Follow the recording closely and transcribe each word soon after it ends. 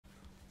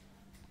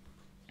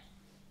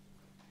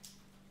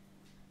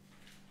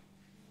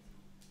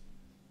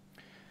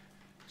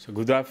So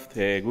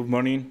good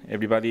morning,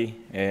 everybody.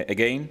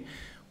 Again,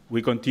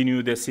 we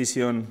continue the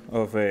session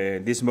of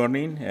this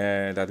morning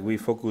that we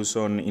focus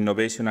on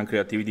innovation and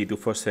creativity to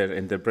foster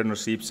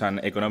entrepreneurships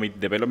and economic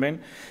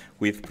development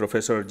with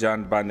Professor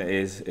Jan van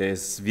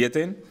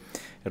Zwieten,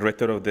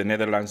 Rector of the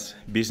Netherlands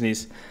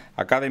Business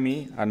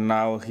Academy, and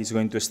now he's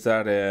going to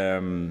start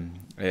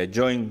a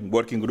joint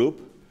working group.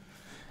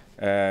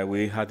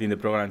 We had in the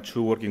program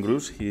 2 working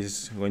groups.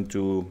 He's going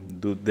to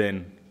do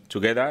them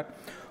together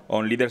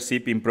on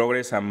leadership in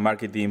progress and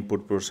marketing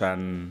purpose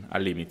and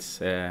limits.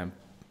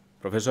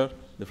 Professor,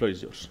 the floor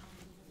is yours.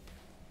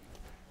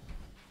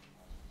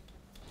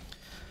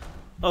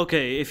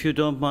 Okay, if you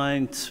don't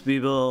mind, we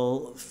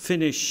will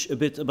finish a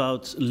bit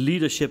about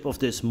leadership of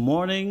this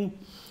morning,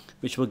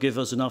 which will give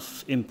us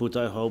enough input,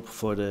 I hope,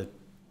 for the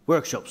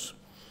workshops.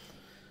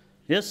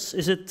 Yes,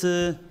 is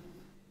it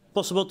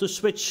possible to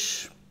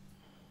switch?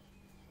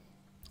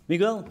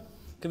 Miguel,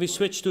 can we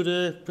switch to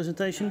the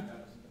presentation?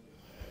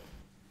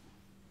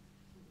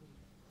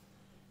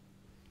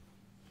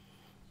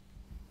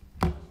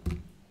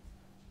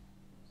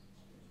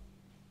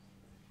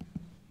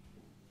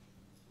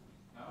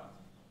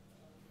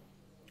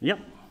 Yeah.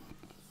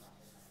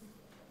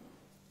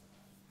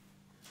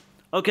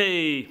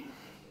 Okay.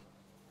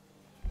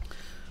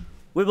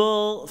 We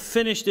will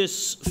finish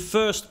this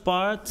first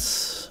part.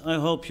 I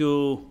hope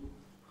you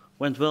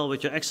went well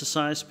with your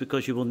exercise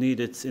because you will need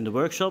it in the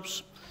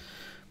workshops.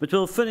 But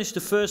we'll finish the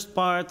first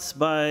part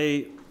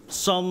by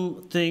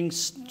some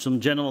things, some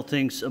general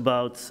things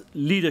about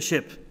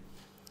leadership.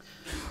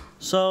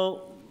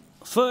 So,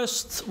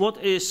 first,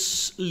 what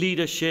is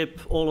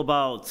leadership all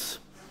about?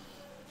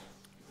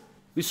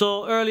 We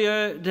saw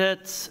earlier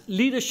that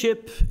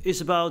leadership is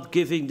about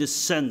giving the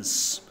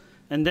sense.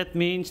 And that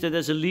means that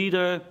as a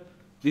leader,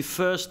 we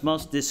first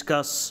must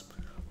discuss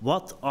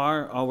what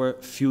are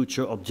our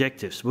future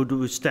objectives? What do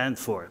we stand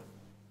for?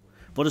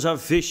 What is our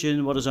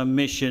vision? What is our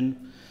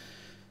mission?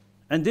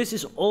 And this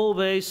is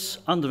always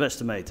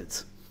underestimated.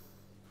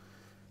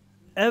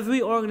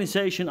 Every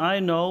organization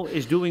I know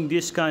is doing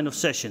this kind of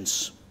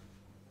sessions.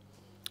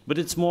 But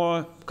it's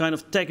more kind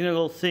of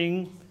technical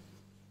thing.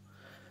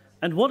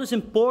 And what is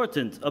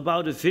important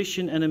about a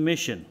vision and a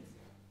mission?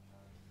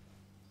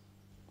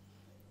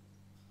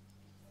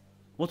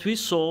 What we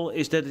saw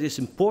is that it is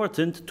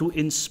important to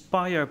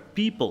inspire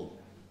people.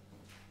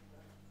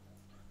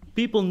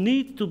 People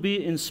need to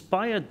be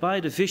inspired by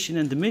the vision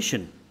and the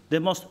mission. They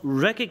must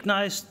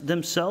recognize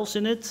themselves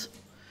in it,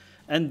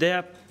 and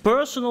their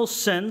personal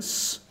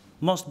sense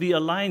must be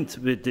aligned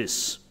with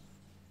this.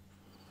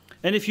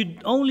 And if you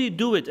only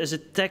do it as a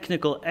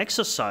technical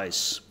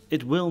exercise,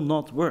 it will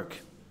not work.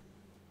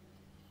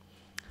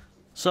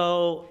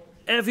 So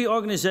every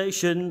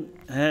organization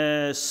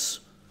has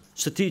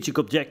strategic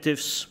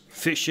objectives,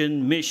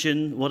 vision,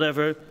 mission,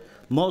 whatever,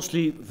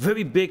 mostly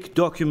very big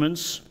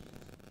documents.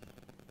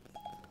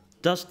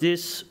 Does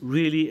this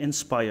really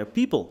inspire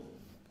people?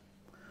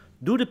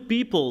 Do the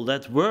people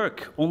that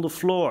work on the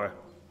floor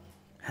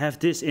have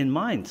this in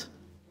mind?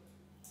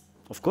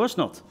 Of course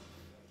not.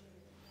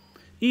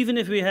 Even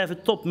if we have a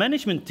top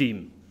management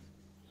team,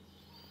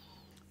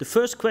 the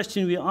first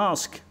question we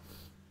ask,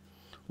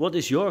 what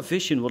is your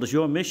vision? What is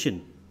your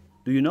mission?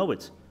 Do you know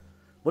it?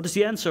 What is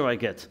the answer I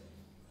get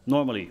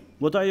normally?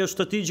 What are your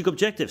strategic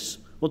objectives?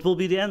 What will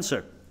be the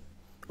answer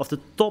of the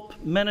top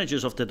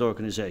managers of that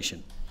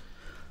organization?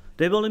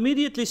 They will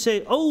immediately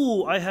say,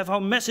 oh, I have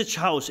our message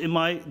house in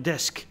my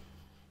desk.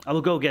 I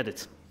will go get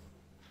it.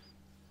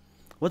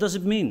 What does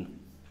it mean?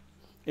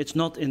 It's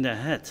not in their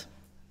head.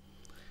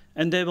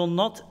 And they will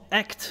not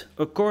act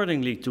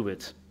accordingly to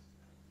it.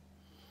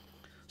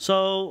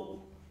 So,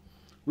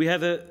 we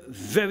have a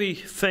very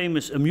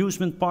famous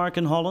amusement park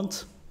in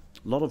Holland.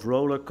 A lot of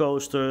roller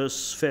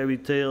coasters, fairy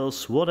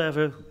tales,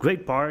 whatever.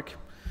 Great park.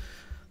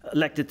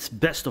 Elected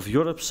best of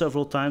Europe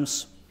several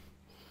times.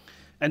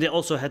 And they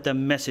also had their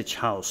message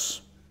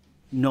house.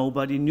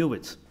 Nobody knew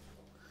it.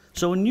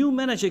 So a new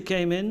manager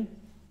came in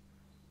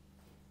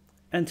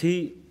and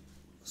he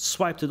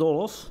swiped it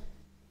all off.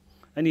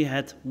 And he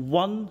had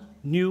one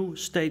new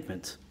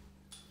statement.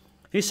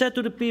 He said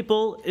to the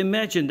people,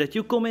 imagine that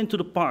you come into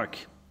the park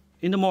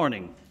in the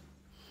morning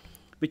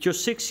with your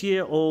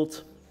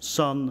 6-year-old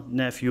son,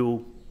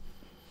 nephew,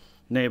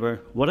 neighbor,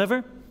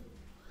 whatever,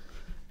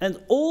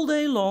 and all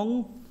day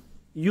long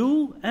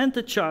you and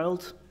the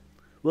child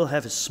will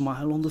have a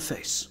smile on the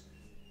face.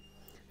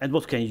 And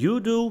what can you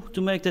do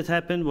to make that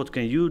happen? What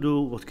can you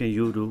do? What can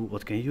you do?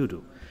 What can you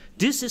do?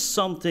 This is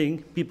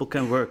something people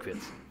can work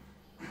with.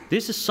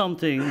 This is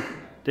something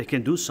they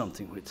can do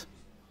something with.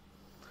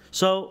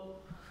 So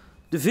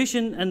the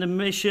vision and the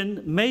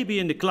mission may be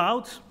in the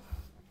cloud,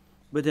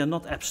 but they're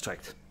not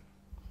abstract.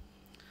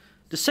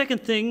 The second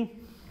thing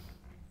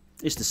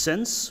is the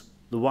sense,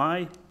 the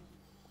why.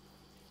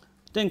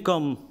 Then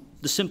come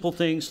the simple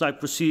things like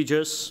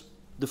procedures,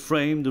 the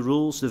frame, the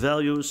rules, the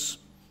values.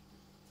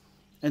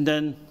 And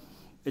then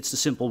it's the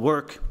simple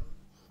work,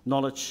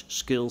 knowledge,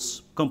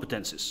 skills,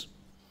 competences.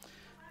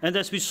 And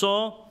as we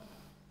saw,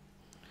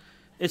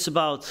 it's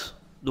about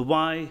the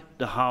why,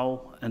 the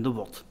how, and the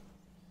what.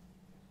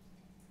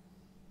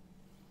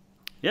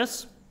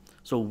 Yes?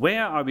 So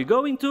where are we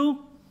going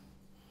to?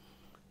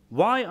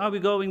 Why are we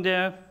going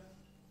there?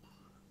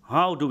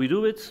 How do we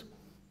do it?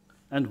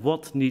 And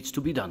what needs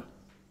to be done?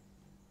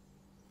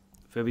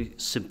 Very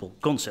simple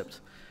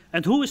concept.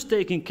 And who is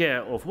taking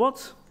care of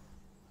what?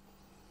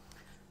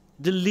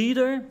 The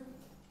leader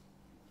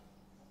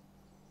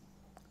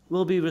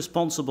will be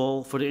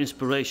responsible for the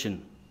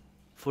inspiration,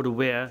 for the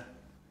where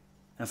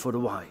and for the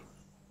why.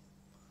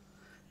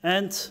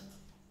 And,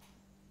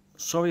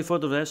 sorry for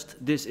the rest,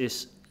 this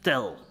is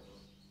tell.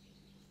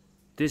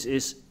 This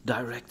is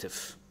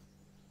directive.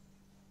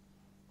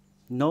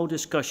 No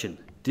discussion.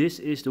 This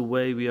is the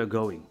way we are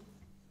going.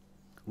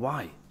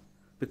 Why?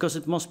 Because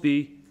it must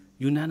be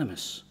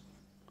unanimous.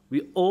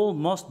 We all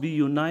must be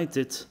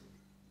united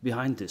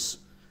behind this.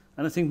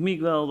 And I think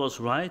Miguel was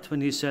right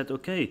when he said,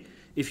 okay,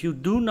 if you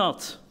do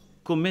not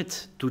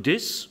commit to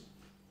this,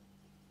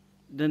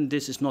 then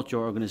this is not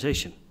your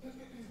organization.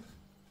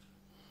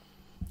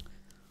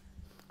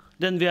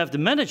 Then we have the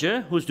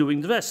manager who's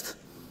doing the rest.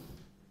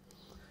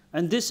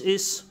 And this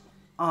is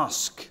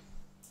ask.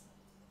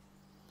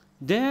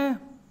 There,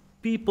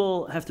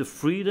 people have the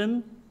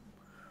freedom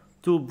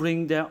to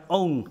bring their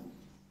own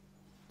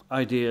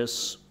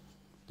ideas,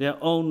 their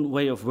own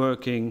way of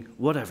working,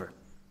 whatever.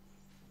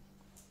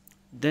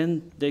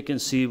 Then they can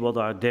see what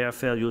are their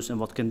values and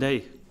what can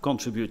they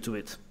contribute to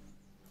it.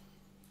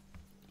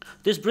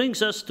 This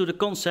brings us to the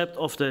concept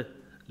of the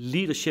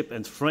leadership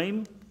and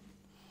frame.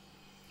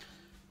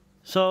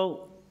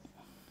 So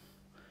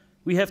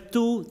we have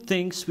two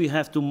things we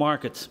have to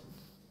market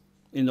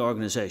in the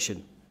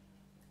organization.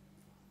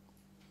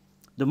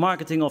 The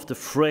marketing of the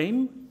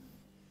frame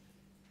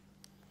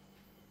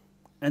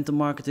and the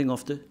marketing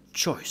of the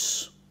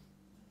choice.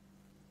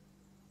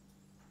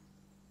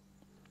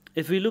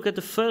 If we look at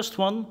the first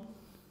one,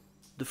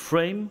 the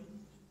frame,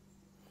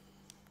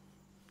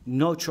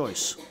 no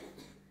choice.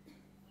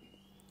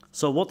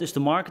 So what is the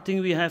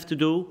marketing we have to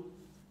do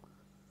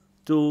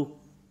to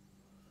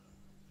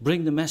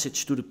bring the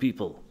message to the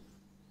people?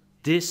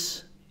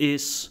 This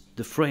is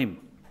the frame.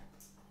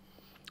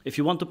 If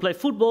you want to play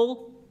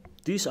football,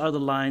 these are the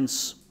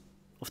lines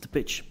of the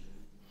pitch.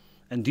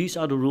 And these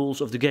are the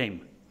rules of the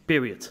game,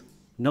 period.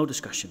 No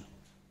discussion.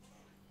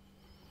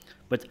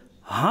 But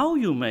how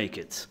you make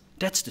it,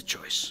 that's the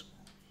choice.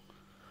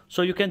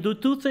 So you can do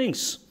two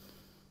things.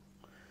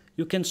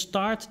 You can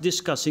start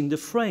discussing the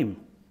frame,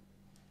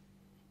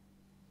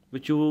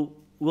 but you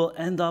will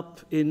end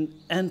up in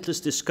endless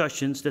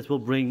discussions that will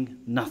bring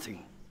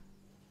nothing.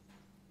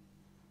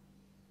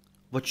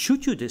 What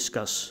should you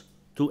discuss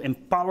to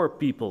empower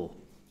people?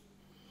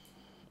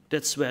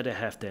 That's where they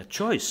have their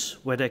choice,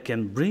 where they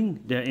can bring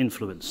their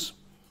influence.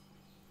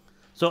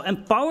 So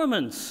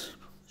empowerment,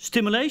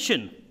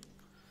 stimulation,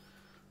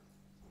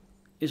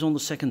 is on the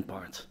second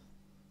part.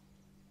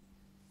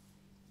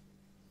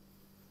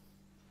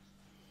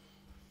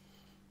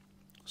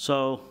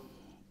 So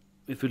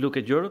if we look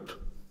at Europe,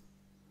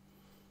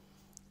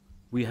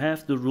 we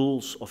have the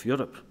rules of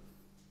Europe.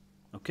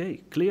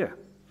 Okay, clear.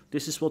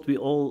 This is what we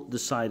all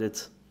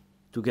decided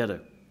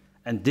together.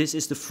 And this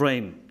is the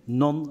frame,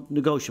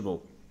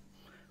 non-negotiable.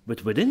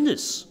 But within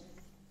this,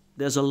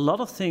 there's a lot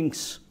of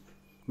things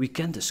we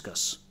can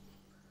discuss.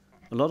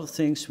 A lot of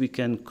things we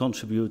can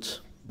contribute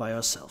by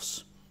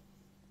ourselves.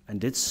 And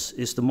this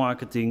is the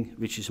marketing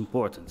which is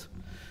important.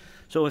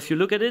 So if you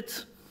look at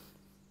it,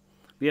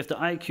 we have the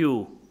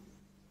IQ,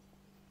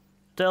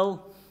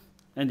 tell,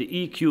 and the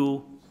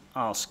EQ,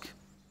 ask.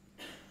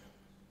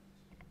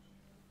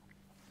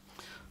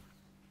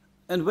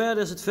 And where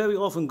does it very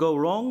often go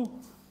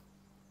wrong?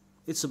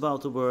 It's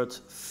about the word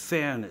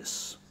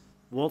fairness.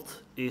 What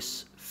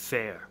is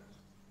fair?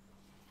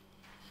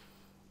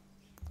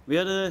 We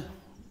had a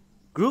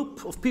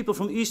group of people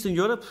from Eastern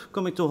Europe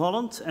coming to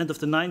Holland, end of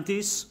the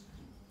 90s.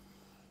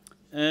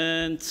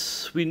 And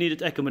we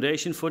needed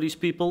accommodation for these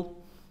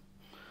people.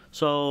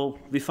 So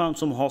we found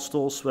some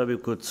hostels where we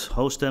could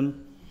host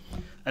them.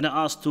 And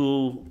I asked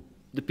to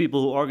the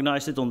people who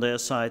organized it on their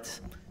side,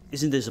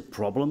 isn't this a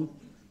problem?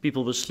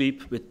 People will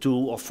sleep with 2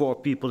 or 4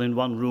 people in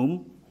one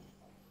room.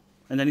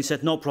 And then he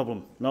said, no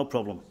problem, no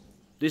problem.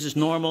 This is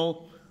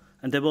normal,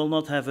 and they will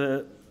not have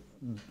a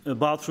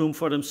bathroom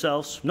for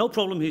themselves. No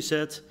problem, he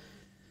said.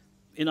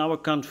 In our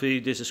country,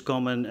 this is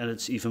common, and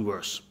it's even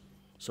worse.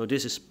 So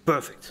this is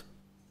perfect.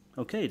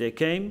 Okay, they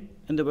came,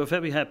 and they were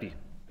very happy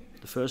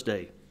the first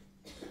day.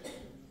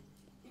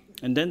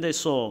 And then they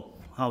saw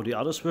how the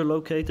others were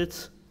located,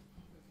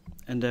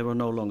 and they were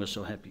no longer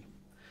so happy.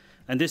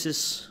 And this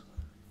is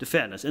the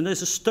fairness. And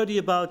there's a study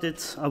about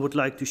it I would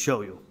like to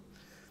show you.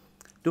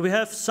 Do we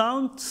have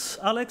sound,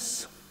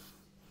 Alex?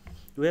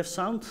 Do we have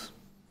sound?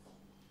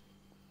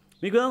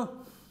 Miguel?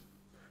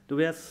 Do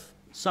we have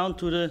sound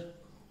to the...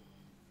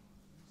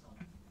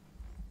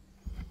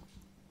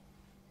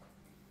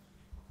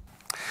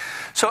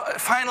 So a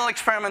final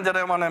experiment that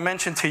I want to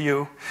mention to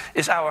you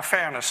is our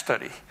fairness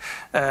study.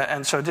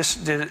 And so this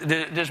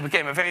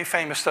became a very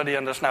famous study,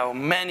 and there's now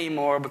many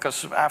more,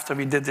 because after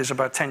we did this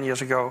about 10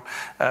 years ago,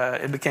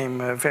 it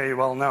became very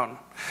well known.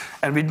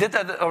 And we did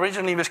that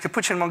originally with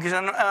capuchin monkeys,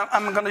 and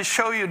I'm going to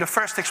show you the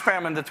first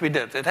experiment that we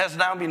did. It has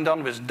now been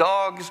done with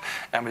dogs,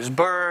 and with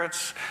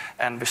birds,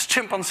 and with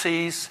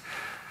chimpanzees.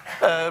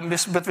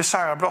 But with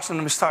Sarah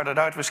Brosnan, we started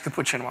out with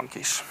capuchin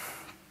monkeys.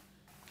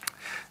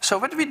 So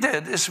what we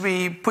did is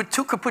we put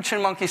two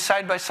capuchin monkeys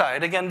side by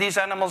side. Again, these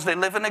animals, they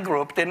live in a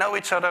group. They know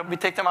each other. We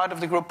take them out of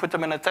the group, put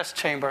them in a test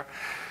chamber.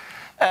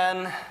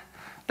 And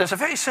there's a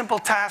very simple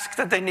task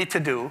that they need to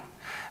do.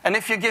 And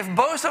if you give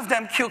both of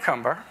them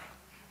cucumber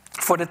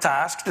for the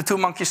task, the two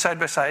monkeys side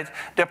by side,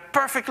 they're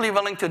perfectly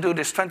willing to do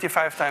this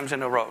 25 times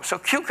in a row. So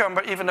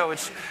cucumber, even though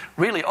it's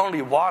really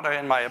only water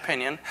in my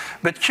opinion,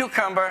 but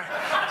cucumber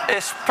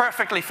is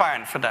perfectly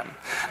fine for them.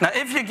 Now,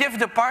 if you give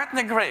the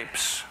partner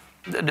grapes,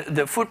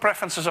 the food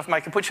preferences of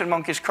my capuchin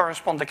monkeys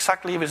correspond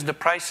exactly with the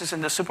prices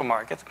in the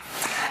supermarket.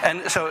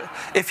 And so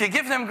if you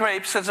give them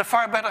grapes, that's a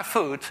far better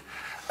food,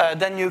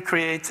 then you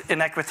create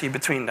inequity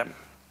between them.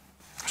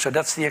 So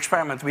that's the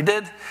experiment we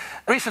did.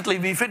 Recently,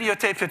 we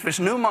videotaped it with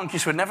new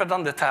monkeys who had never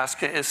done the task,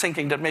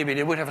 thinking that maybe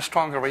they would have a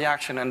stronger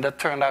reaction, and that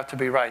turned out to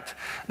be right.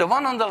 The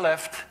one on the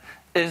left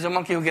is the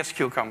monkey who gets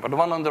cucumber. The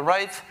one on the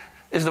right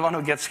is the one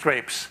who gets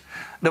grapes.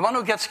 The one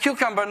who gets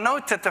cucumber,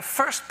 note that the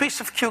first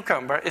piece of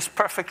cucumber is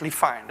perfectly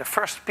fine. The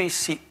first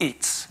piece she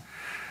eats.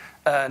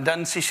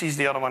 Then she sees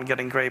the other one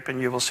getting grape,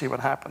 and you will see what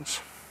happens.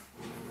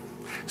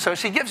 So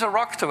she gives a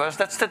rock to us,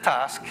 that's the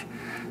task.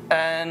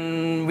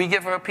 And we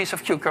give her a piece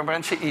of cucumber,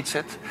 and she eats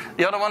it.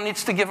 The other one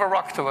needs to give a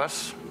rock to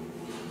us.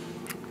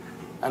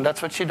 And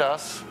that's what she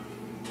does.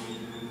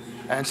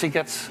 And she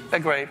gets a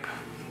grape.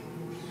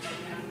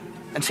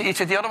 And she eats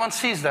it. The other one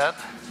sees that.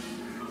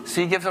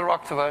 She gives a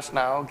rock to us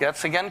now,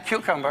 gets again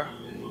cucumber.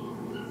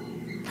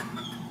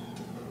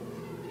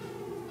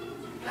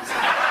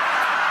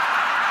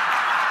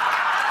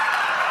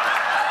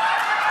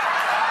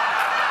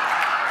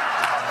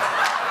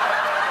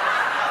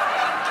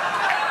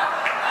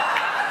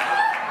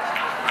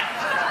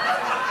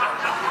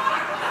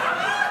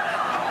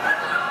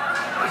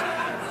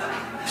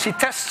 She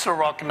tests the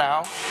rock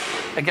now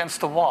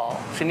against the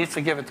wall. She needs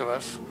to give it to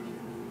us.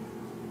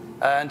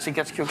 And she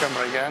gets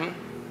cucumber again.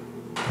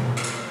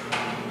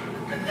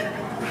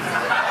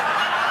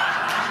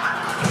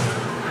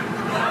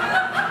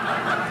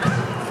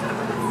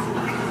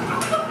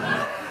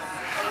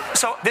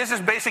 So this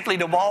is basically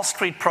the Wall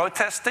Street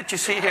protest that you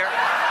see here.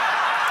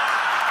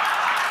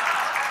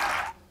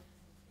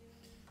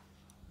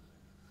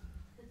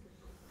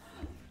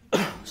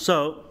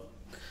 So,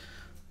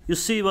 you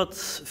see what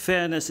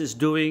fairness is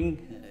doing.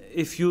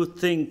 If you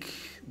think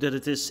that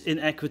it is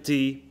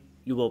inequity,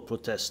 you will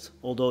protest,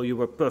 although you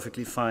were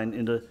perfectly fine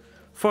in the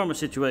former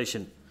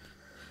situation.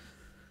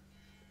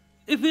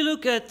 If we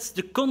look at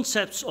the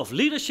concepts of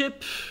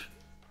leadership,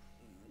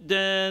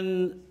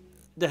 then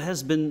there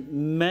has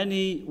been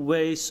many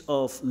ways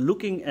of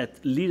looking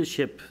at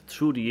leadership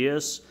through the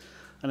years,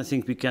 and I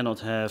think we cannot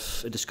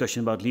have a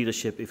discussion about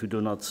leadership if we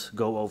do not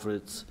go over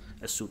it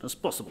as soon as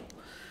possible.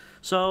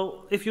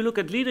 So if you look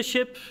at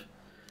leadership,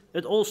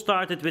 it all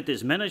started with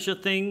this manager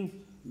thing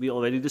we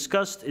already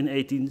discussed in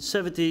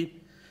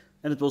 1870,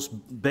 and it was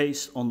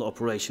based on the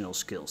operational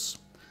skills.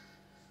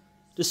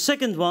 The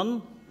second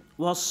one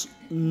was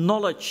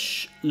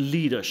knowledge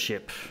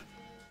leadership.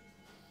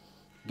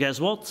 Guess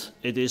what?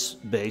 It is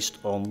based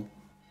on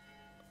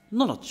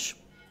knowledge.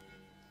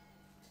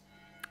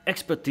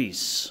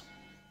 Expertise.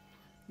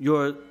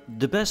 You're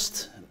the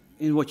best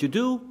in what you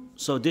do,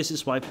 so this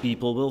is why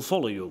people will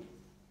follow you.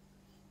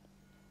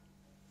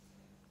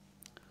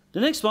 The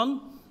next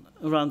one,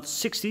 around the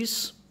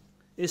 60s,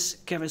 is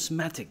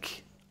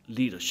charismatic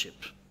leadership.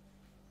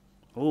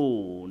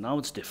 Oh, now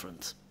it's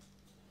different.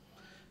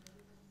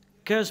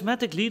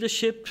 Charismatic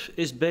leadership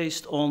is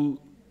based on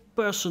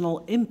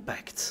personal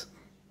impact.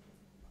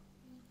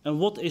 And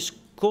what is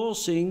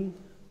causing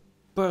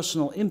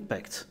personal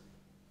impact?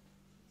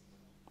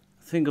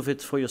 Think of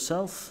it for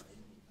yourself.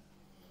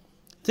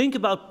 Think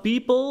about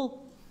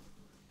people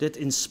that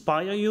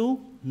inspire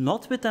you,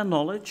 not with their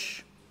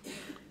knowledge,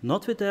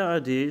 not with their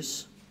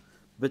ideas,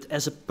 but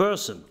as a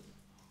person.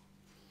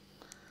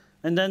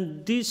 And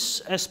then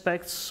these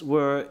aspects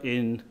were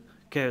in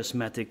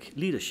charismatic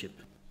leadership.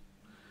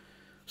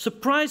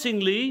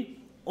 Surprisingly,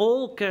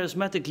 all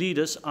charismatic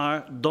leaders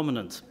are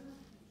dominant.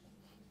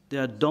 They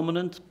are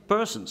dominant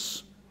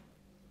persons.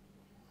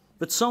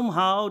 But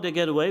somehow they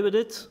get away with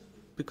it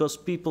because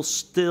people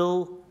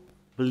still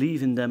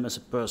believe in them as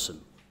a person.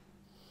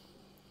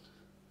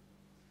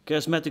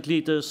 Charismatic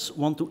leaders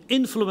want to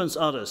influence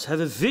others, have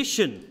a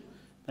vision,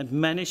 and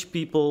manage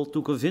people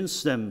to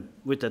convince them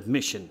with that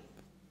mission.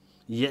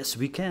 Yes,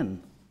 we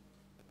can.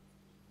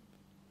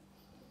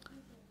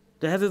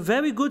 They have a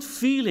very good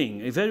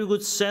feeling, a very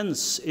good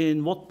sense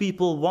in what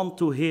people want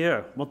to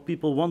hear, what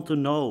people want to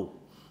know.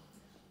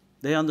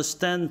 They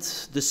understand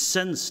the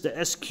sense,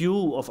 the SQ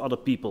of other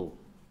people,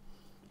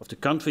 of the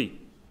country.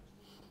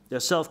 They're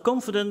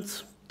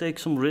self-confident, take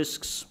some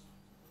risks,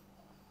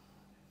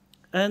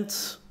 and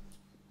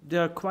they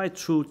are quite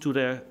true to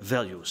their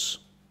values.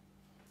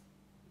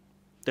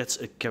 That's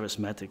a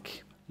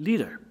charismatic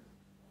leader.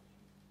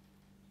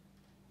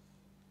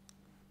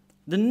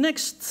 The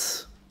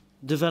next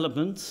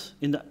development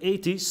in the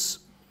 80s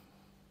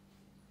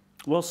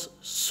was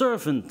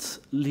servant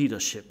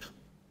leadership.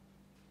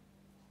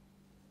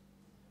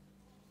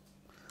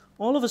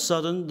 All of a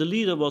sudden, the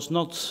leader was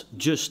not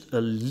just a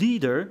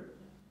leader,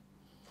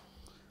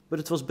 but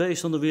it was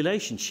based on the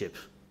relationship.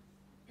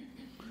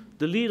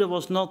 The leader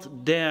was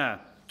not there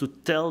to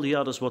tell the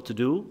others what to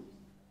do,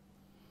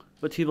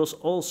 but he was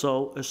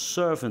also a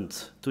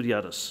servant to the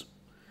others.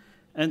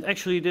 And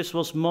actually, this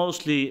was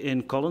mostly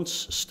in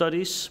Collins'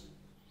 studies.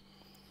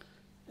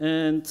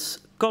 And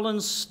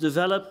Collins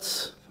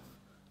developed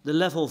the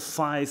level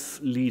 5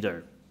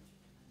 leader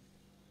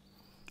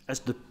as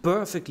the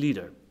perfect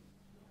leader.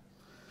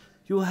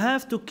 You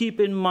have to keep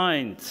in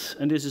mind,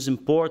 and this is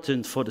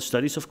important for the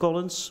studies of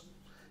Collins,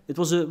 it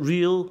was a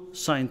real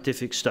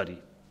scientific study,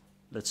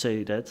 let's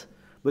say that,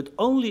 but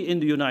only in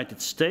the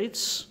United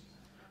States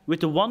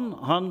with the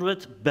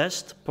 100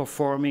 best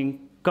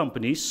performing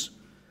companies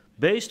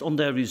based on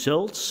their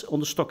results on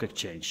the stock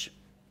exchange.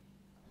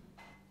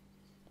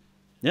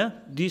 Yeah,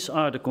 these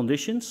are the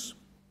conditions.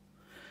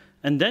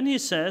 And then he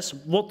says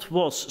what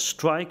was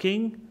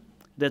striking,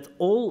 that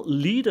all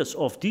leaders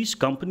of these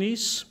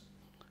companies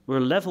were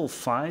level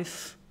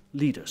 5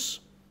 leaders.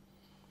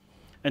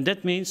 And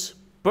that means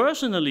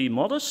personally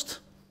modest,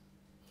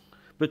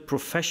 but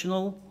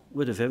professional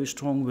with a very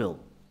strong will.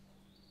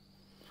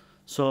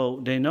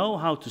 So they know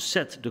how to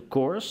set the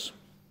course,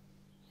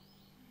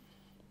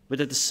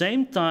 but at the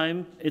same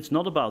time, it's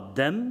not about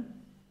them,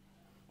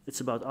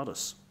 it's about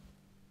others.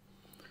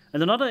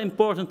 And another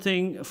important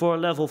thing for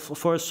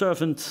a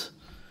servant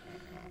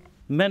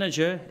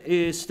manager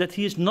is that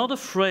he is not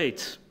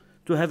afraid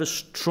to have a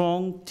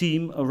strong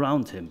team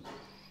around him.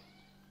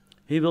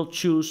 He will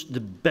choose the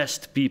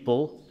best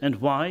people. And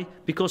why?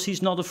 Because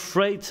he's not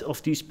afraid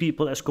of these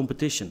people as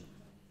competition.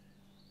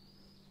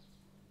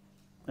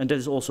 And that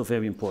is also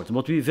very important.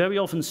 What we very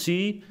often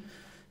see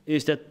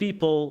is that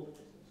people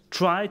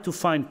try to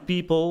find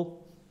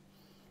people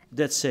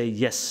that say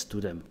yes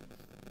to them,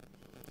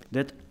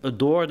 that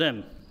adore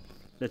them,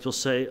 that will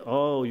say,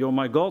 oh, you're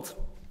my God.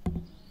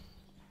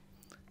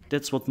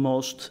 That's what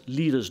most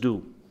leaders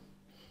do.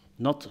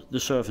 Not the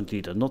servant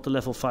leader, not the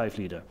level 5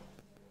 leader.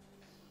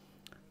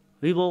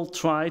 We will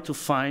try to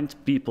find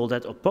people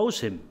that oppose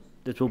him,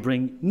 that will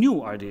bring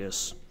new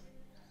ideas.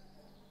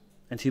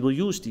 And he will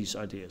use these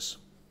ideas.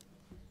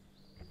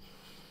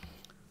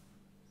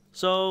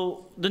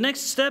 So the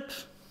next step,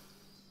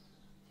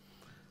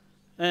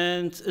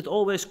 and it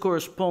always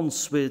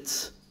corresponds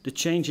with the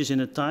changes in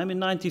the time. In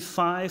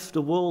 95,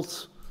 the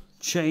world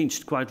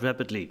changed quite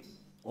rapidly,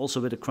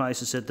 also with a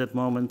crisis at that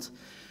moment.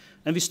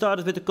 And we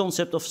started with the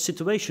concept of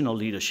situational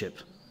leadership.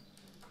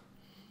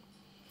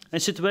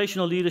 And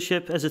situational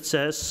leadership, as it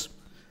says,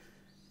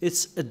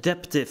 it's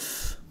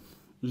adaptive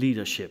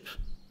leadership.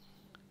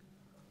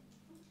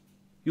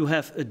 You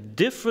have a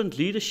different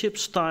leadership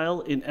style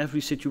in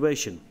every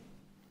situation.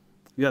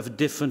 You have a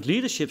different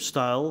leadership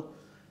style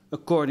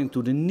according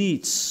to the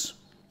needs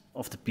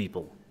of the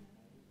people.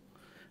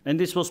 And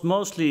this was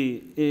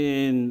mostly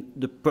in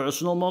the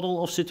personal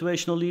model of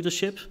situational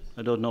leadership.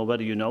 I don't know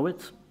whether you know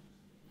it.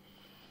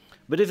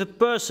 But if a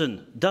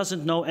person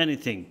doesn't know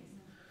anything,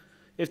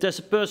 if there's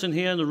a person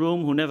here in the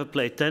room who never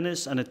played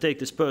tennis and I take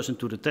this person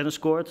to the tennis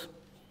court,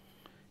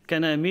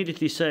 can I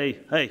immediately say,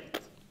 hey,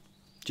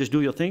 just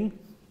do your thing,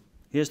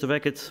 here's the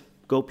racket,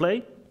 go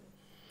play?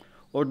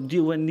 Or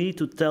do I need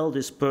to tell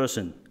this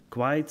person,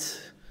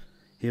 quite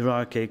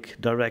hierarchic,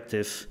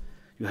 directive,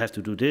 you have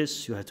to do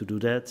this, you have to do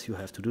that, you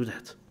have to do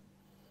that.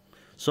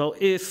 So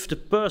if the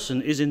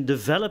person is in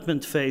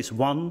development phase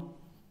 1,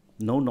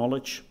 no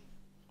knowledge,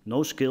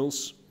 no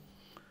skills,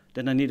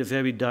 then I need a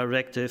very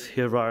directive,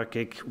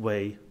 hierarchic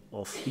way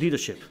of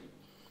leadership.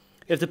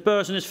 If the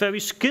person is very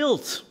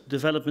skilled,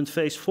 development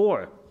phase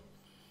 4,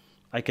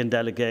 I can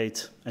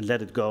delegate and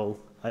let it go.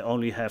 I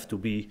only have to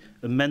be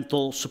a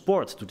mental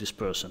support to this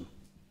person.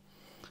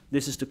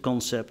 This is the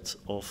concept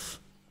of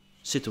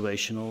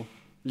situational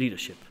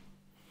leadership.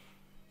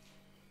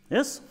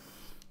 Yes?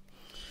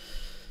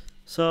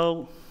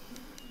 So,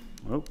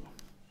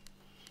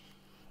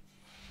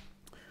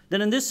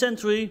 then in this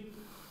century,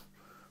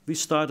 we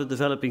started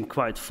developing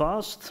quite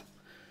fast.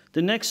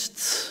 The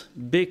next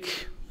big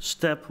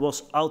step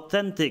was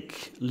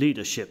authentic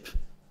leadership.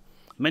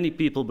 Many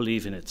people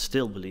believe in it,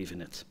 still believe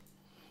in it.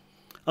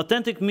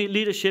 Authentic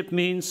leadership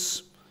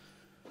means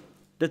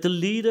that the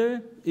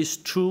leader is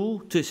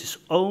true to his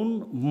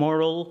own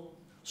moral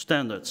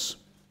standards,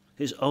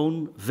 his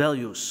own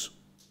values.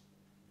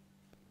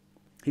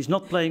 He's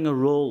not playing a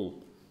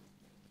role.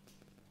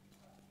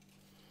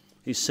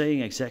 He's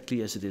saying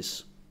exactly as it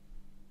is.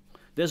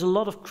 There's a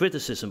lot of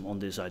criticism on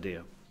this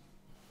idea.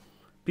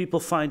 People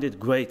find it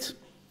great.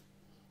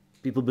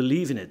 People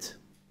believe in it.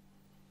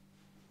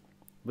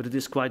 But it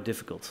is quite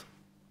difficult.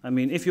 I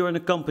mean, if you're in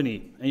a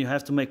company and you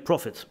have to make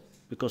profit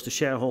because the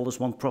shareholders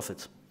want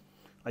profit,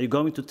 are you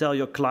going to tell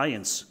your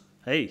clients,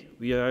 hey,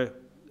 we are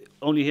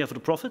only here for the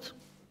profit?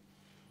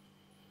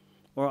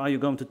 Or are you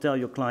going to tell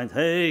your client,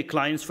 hey,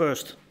 clients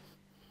first?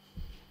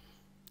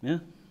 Yeah?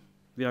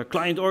 We are a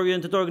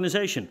client-oriented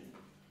organization.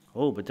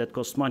 Oh, but that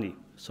costs money.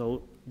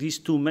 So these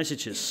two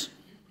messages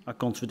are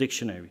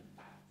contradictory.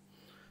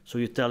 So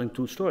you're telling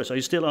two stories. Are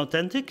you still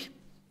authentic?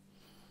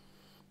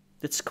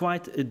 It's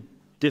quite a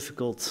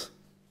difficult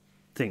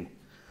thing.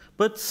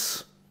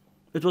 But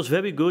it was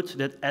very good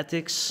that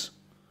ethics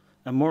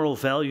and moral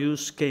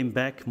values came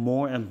back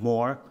more and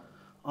more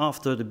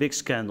after the big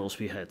scandals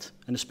we had.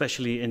 And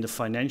especially in the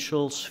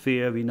financial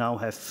sphere, we now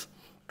have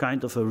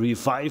kind of a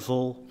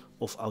revival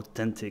of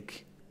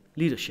authentic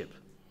leadership.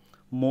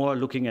 More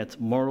looking at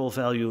moral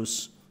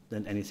values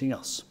than anything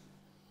else.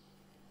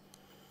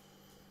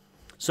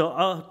 So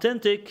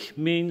authentic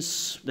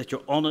means that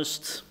you're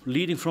honest,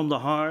 leading from the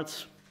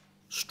heart,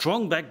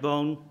 strong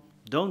backbone,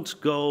 don't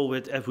go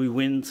with every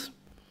wind,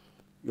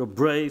 you're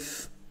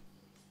brave,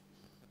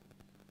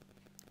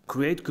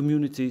 create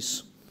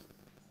communities,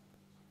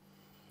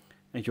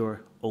 and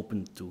you're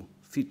open to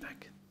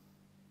feedback.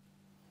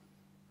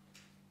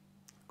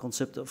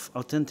 Concept of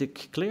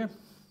authentic clear?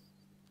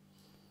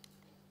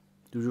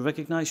 Do you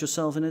recognize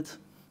yourself in it?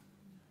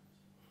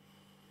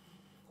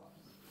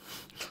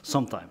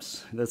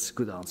 Sometimes, that's a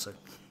good answer.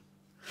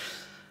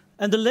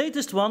 And the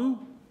latest one,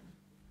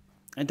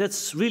 and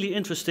that's really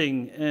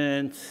interesting,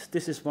 and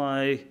this is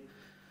why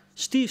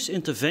Steve's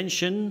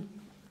intervention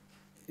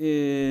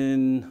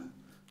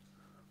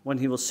when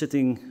he was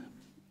sitting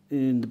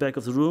in the back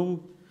of the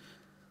room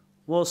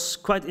was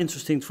quite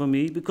interesting for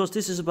me, because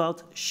this is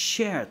about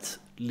shared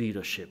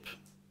leadership.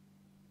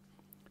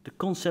 The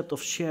concept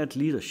of shared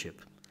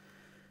leadership.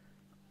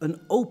 An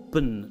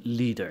open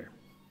leader.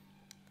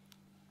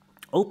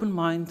 Open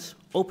mind,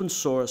 open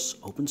source,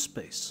 open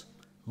space.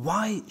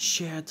 Why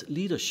shared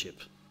leadership?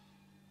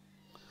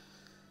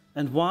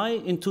 And why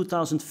in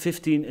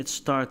 2015 it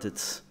started?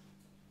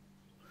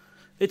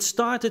 It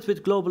started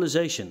with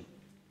globalization.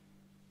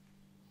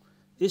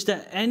 Is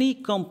there any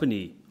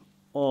company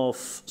of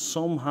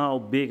somehow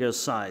bigger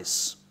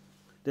size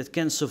that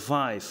can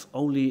survive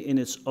only in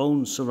its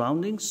own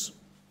surroundings?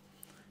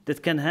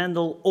 That can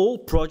handle all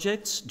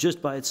projects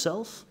just by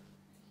itself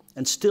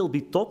and still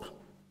be top?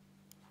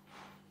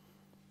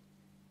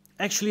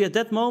 Actually, at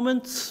that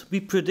moment,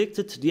 we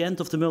predicted the end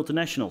of the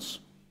multinationals.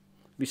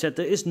 We said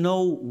there is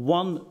no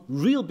one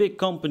real big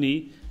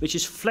company which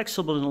is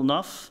flexible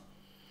enough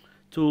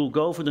to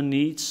go for the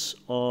needs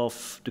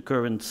of the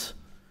current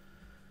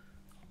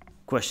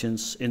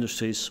questions,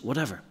 industries,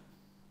 whatever.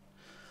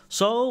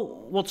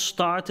 So what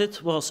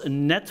started was a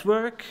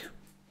network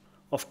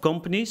of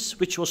companies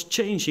which was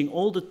changing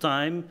all the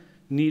time,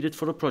 needed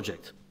for a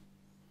project.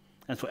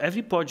 And for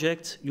every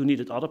project, you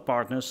needed other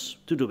partners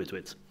to do it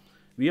with.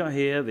 We are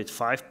here with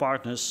 5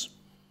 partners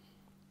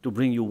to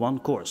bring you one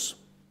course.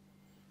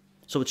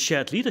 So it's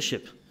shared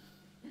leadership.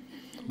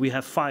 We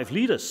have 5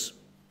 leaders,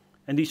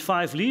 and these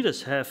 5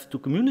 leaders have to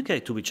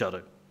communicate to each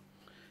other.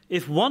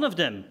 If one of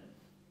them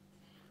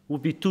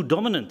would be too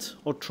dominant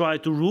or try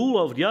to rule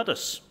over the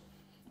others,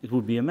 it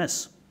would be a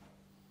mess.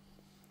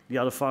 The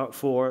other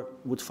 4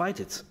 would fight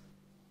it.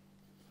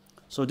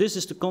 So this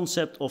is the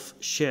concept of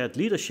shared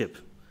leadership.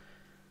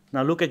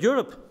 Now look at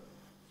Europe.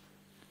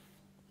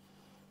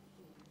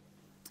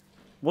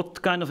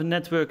 What kind of a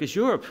network is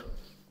Europe?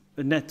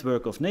 A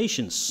network of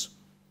nations.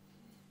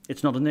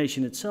 It's not a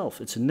nation itself,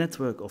 it's a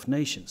network of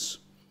nations.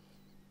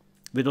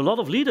 With a lot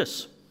of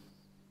leaders.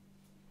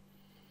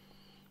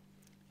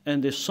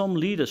 And if some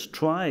leaders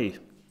try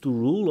to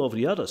rule over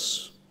the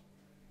others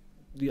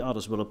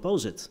will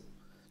oppose it.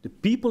 The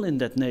people in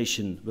that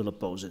nation will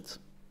oppose it.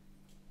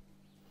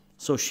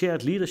 So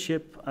shared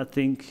leadership, I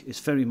think, is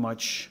very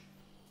much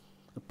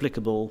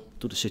applicable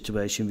to the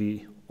situation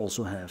we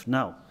also have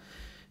now.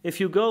 If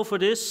you go for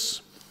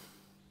this,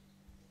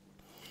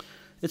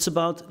 it's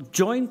about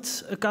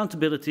joint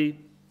accountability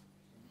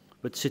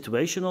with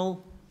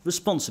situational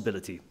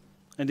responsibility.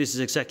 And this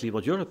is exactly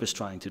what Europe is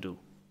trying to do.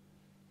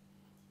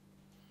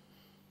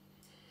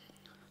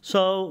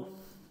 So,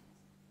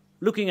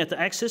 looking at the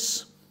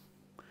axis,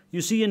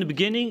 you see in the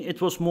beginning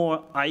it was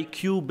more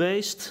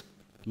IQ-based,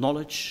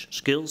 knowledge,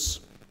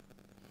 skills.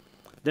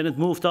 Then it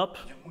moved up.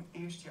 Je moet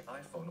eerst je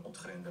iPhone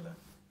ontgrendelen.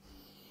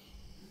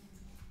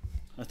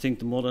 I think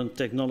the modern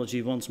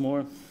technology once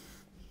more.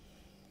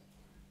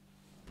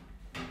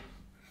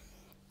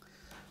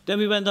 Then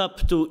we went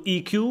up to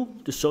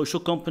EQ, the social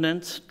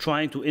component,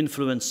 trying to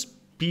influence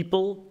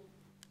people.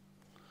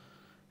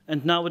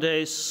 And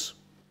nowadays,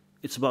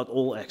 it's about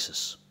all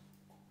axes.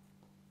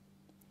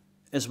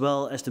 As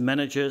well as the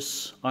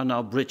managers are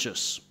now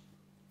bridgers.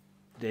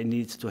 They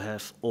need to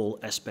have all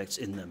aspects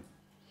in them.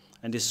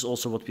 And this is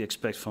also what we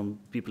expect from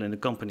people in the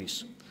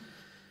companies.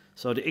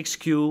 So the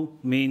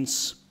XQ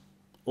means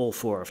all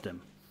 4 of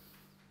them.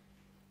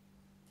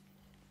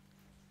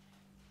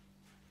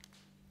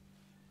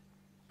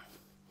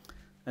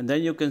 And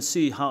then you can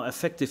see how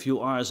effective you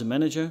are as a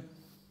manager.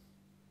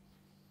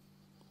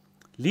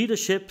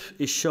 Leadership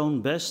is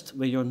shown best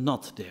when you're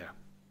not there.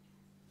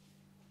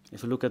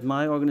 If you look at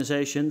my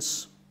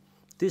organizations,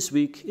 this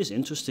week is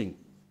interesting.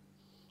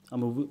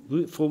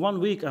 For 1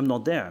 week, I'm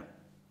not there.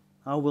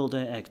 How will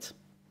they act?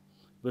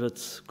 Will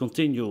it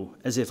continue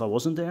as if I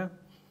wasn't there?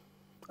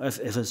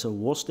 If I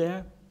was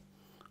there?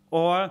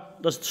 Or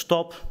does it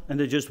stop and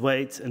they just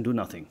wait and do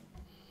nothing?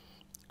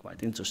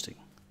 Quite interesting.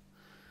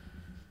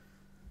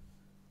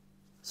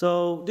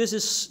 So this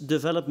is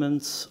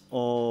development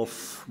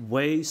of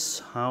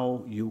ways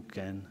how you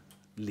can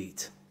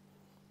lead.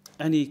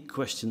 Any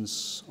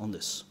questions on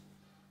this?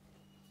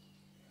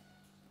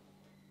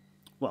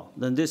 Well,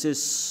 then this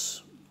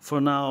is for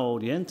now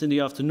the end. In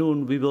the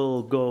afternoon we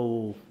will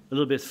go a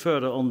little bit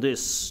further on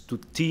this to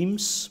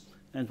teams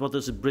and what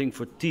does it bring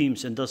for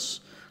teams and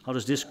how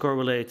does this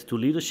correlate to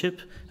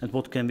leadership and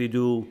what can we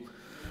do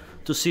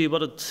to see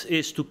what it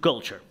is to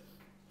culture.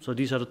 So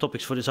these are the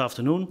topics for this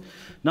afternoon.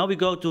 Now we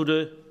go to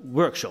the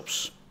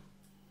workshops.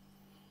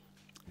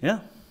 Yeah?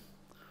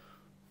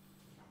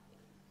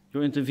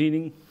 You're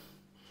intervening?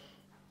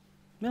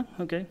 Yeah,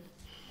 okay.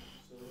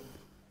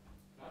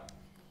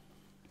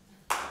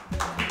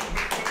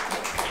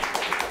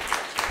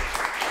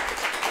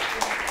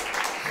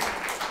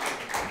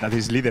 That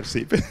is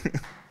leadership.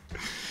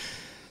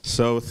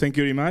 So thank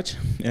you very much,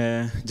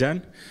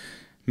 Jan.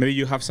 Maybe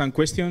you have some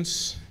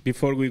questions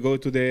before we go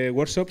to the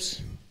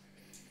workshops?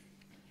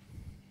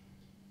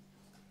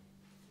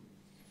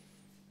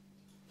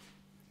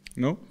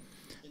 No?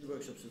 In the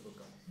workshops it will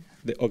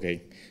come.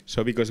 Okay,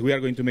 so because we are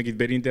going to make it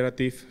very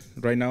interactive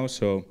right now,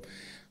 so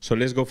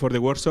let's go for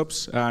the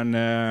workshops,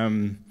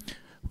 and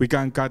we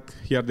can cut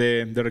here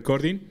the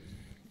recording,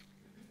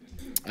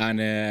 and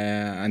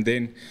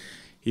then,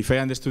 if I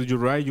understood you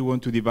right, you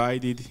want to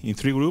divide it in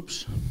 3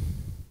 groups.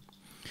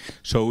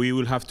 So we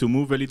will have to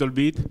move a little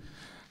bit,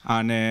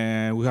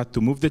 and we have to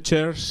move the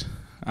chairs,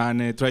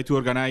 and try to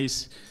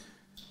organize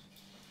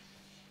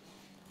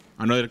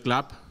another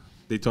club,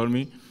 they told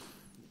me.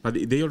 But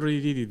they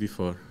already did it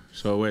before,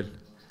 so well.